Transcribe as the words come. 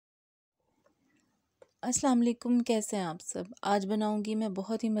अस्सलाम वालेकुम, कैसे हैं आप सब। आज बनाऊंगी मैं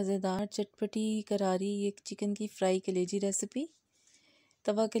बहुत ही मज़ेदार चटपटी करारी एक चिकन की फ्राई कलेजी रेसिपी।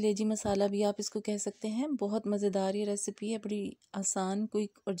 तवा कलेजी मसाला भी आप इसको कह सकते हैं। बहुत मज़ेदार ये रेसिपी है, बड़ी आसान,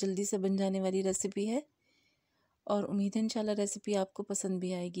 क्विक और जल्दी से बन जाने वाली रेसिपी है। और उम्मीद है इंशाल्लाह रेसिपी आपको पसंद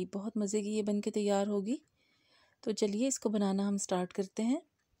भी आएगी। बहुत मज़े की ये बन के तैयार होगी। तो चलिए इसको बनाना हम स्टार्ट करते हैं।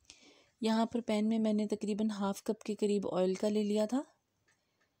 यहाँ पर पैन में मैंने तकरीबन हाफ़ कप के करीब ऑयल का ले लिया था।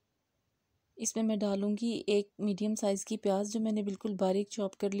 इसमें मैं डालूंगी एक मीडियम साइज़ की प्याज जो मैंने बिल्कुल बारीक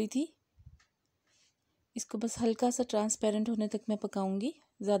चॉप कर ली थी। इसको बस हल्का सा ट्रांसपेरेंट होने तक मैं पकाऊंगी,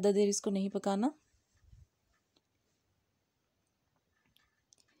 ज़्यादा देर इसको नहीं पकाना।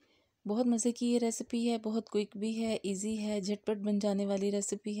 बहुत मज़े की ये रेसिपी है, बहुत क्विक भी है, इजी है, झटपट बन जाने वाली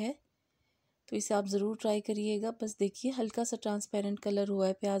रेसिपी है। तो इसे आप ज़रूर ट्राई करिएगा। बस देखिए हल्का सा ट्रांसपेरेंट कलर हुआ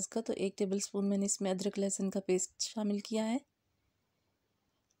है प्याज का, तो 1 टेबलस्पून मैंने इसमें अदरक लहसुन का पेस्ट शामिल किया है।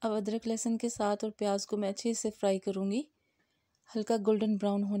 अब अदरक लहसुन के साथ और प्याज को मैं अच्छे से फ्राई करूँगी। हल्का गोल्डन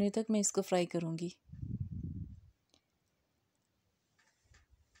ब्राउन होने तक मैं इसको फ्राई करूँगी।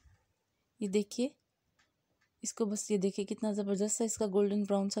 ये देखिए, इसको बस ये देखिए कितना ज़बरदस्त सा इसका गोल्डन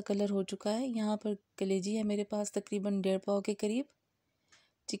ब्राउन सा कलर हो चुका है। यहाँ पर कलेजी है मेरे पास तकरीबन 1.5 पाव के करीब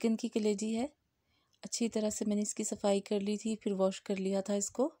चिकन की कलेजी है। अच्छी तरह से मैंने इसकी सफाई कर ली थी, फिर वॉश कर लिया था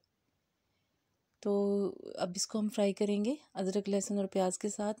इसको। तो अब इसको हम फ्राई करेंगे अदरक लहसुन और प्याज के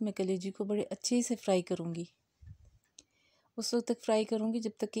साथ। मैं कलेजी को बड़े अच्छे से फ्राई करूँगी। उस वक्त तक फ्राई करूँगी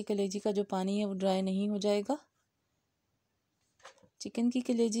जब तक कि कलेजी का जो पानी है वो ड्राई नहीं हो जाएगा। चिकन की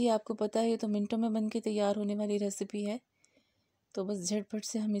कलेजी आपको पता है तो मिनटों में बन के तैयार होने वाली रेसिपी है। तो बस झटपट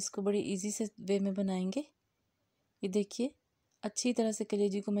से हम इसको बड़ी इजी से वे में बनाएंगे। ये देखिए अच्छी तरह से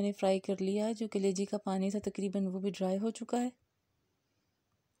कलेजी को मैंने फ्राई कर लिया है। जो कलेजी का पानी था तकरीबन वो भी ड्राई हो चुका है।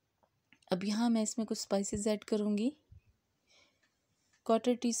 अब यहाँ मैं इसमें कुछ स्पाइसेस ऐड करूँगी।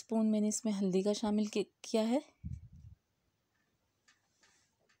 1/4 टीस्पून मैंने इसमें हल्दी का शामिल किया है।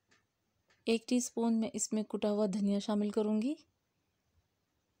 1 टीस्पून मैं इसमें कुटा हुआ धनिया शामिल करूँगी।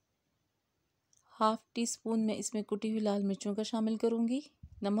 1/2 टीस्पून मैं इसमें कुटी हुई लाल मिर्चों का शामिल करूँगी।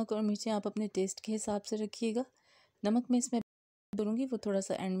 नमक और मिर्चें आप अपने टेस्ट के हिसाब से रखिएगा। नमक मैं इसमें करूँगी वो थोड़ा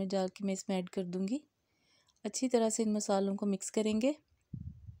सा एंड में जाके मैं इसमें ऐड कर दूँगी। अच्छी तरह से इन मसालों को मिक्स करेंगे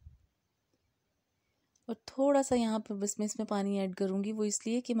और थोड़ा सा यहाँ पर बस मैं इसमें पानी ऐड करूँगी, वो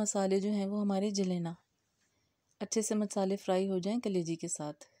इसलिए कि मसाले जो हैं वो हमारे जले ना, अच्छे से मसाले फ्राई हो जाएं कलेजी के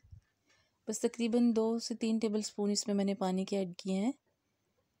साथ। बस तकरीबन 2 से 3 टेबलस्पून इसमें मैंने पानी के ऐड किए हैं।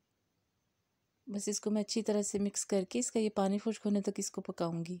 बस इसको मैं अच्छी तरह से मिक्स करके इसका ये पानी खुश्क होने तक इसको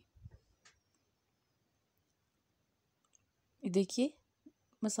पकाऊंगी। देखिए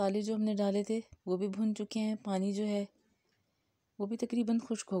मसाले जो हमने डाले थे वो भी भुन चुके हैं, पानी जो है वो भी तकरीबन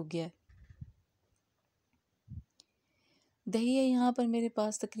खुश्क हो गया है। दही है यहाँ पर मेरे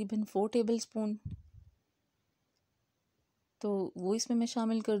पास तकरीबन 4 टेबलस्पून, तो वो इसमें मैं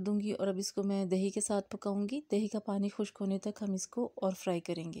शामिल कर दूंगी और अब इसको मैं दही के साथ पकाऊंगी। दही का पानी खुश्क होने तक हम इसको और फ्राई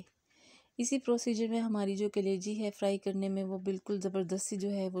करेंगे। इसी प्रोसीजर में हमारी जो कलेजी है फ्राई करने में वो बिल्कुल ज़बरदस्त सी जो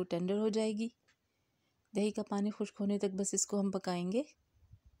है वो टेंडर हो जाएगी। दही का पानी खुश्क होने तक बस इसको हम पकाएंगे।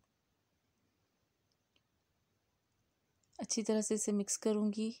 अच्छी तरह से इसे मिक्स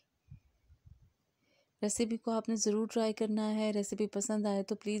करूँगी। रेसिपी को आपने ज़रूर ट्राई करना है। रेसिपी पसंद आए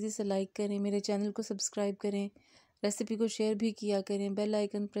तो प्लीज़ इसे लाइक करें, मेरे चैनल को सब्सक्राइब करें, रेसिपी को शेयर भी किया करें, बेल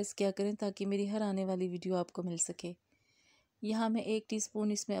आइकन प्रेस किया करें ताकि मेरी हर आने वाली वीडियो आपको मिल सके। यहाँ मैं 1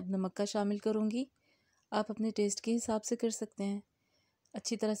 टीस्पून इसमें अब नमक का शामिल करूँगी। आप अपने टेस्ट के हिसाब से कर सकते हैं।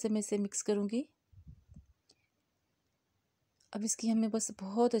 अच्छी तरह से मैं इसे मिक्स करूँगी। अब इसकी हमें बस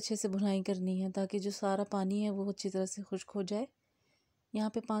बहुत अच्छे से भुनाई करनी है ताकि जो सारा पानी है वो अच्छी तरह से खुश्क हो जाए। यहाँ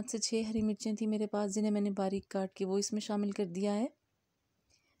पे 5 से 6 हरी मिर्चें थी मेरे पास जिन्हें मैंने बारीक काट के वो इसमें शामिल कर दिया है।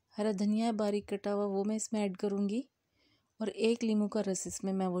 हरा धनिया है बारीक कटा हुआ वो मैं इसमें ऐड करूँगी और 1 नींबू का रस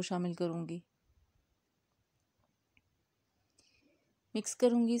इसमें मैं वो शामिल करूँगी। मिक्स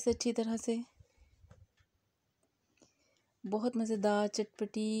करूँगी इसे अच्छी तरह से। बहुत मज़ेदार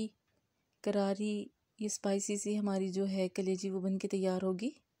चटपटी करारी ये स्पाइसी सी हमारी जो है कलेजी वो बन के तैयार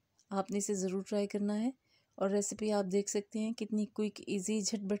होगी। आपने इसे ज़रूर ट्राई करना है। और रेसिपी आप देख सकते हैं कितनी क्विक इजी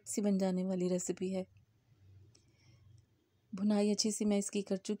झटपट सी बन जाने वाली रेसिपी है। भुनाई अच्छी सी मैं इसकी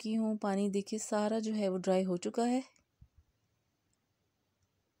कर चुकी हूँ। पानी देखिए सारा जो है वो ड्राई हो चुका है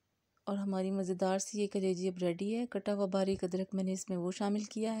और हमारी मज़ेदार सी ये कलेजी अब रेडी है। कटा हुआ बारीक अदरक मैंने इसमें वो शामिल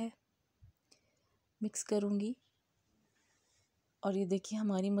किया है। मिक्स करूँगी और ये देखिए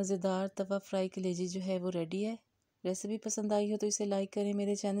हमारी मज़ेदार तवा फ्राई कलेजी जो है वो रेडी है। रेसिपी पसंद आई हो तो इसे लाइक करें,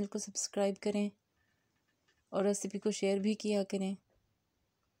 मेरे चैनल को सब्सक्राइब करें और रेसिपी को शेयर भी किया करें।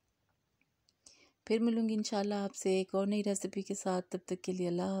 फिर मिलूँगी इंशाल्लाह आपसे एक और नई रेसिपी के साथ। तब तक के लिए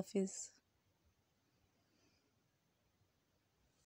अल्लाह हाफिज़।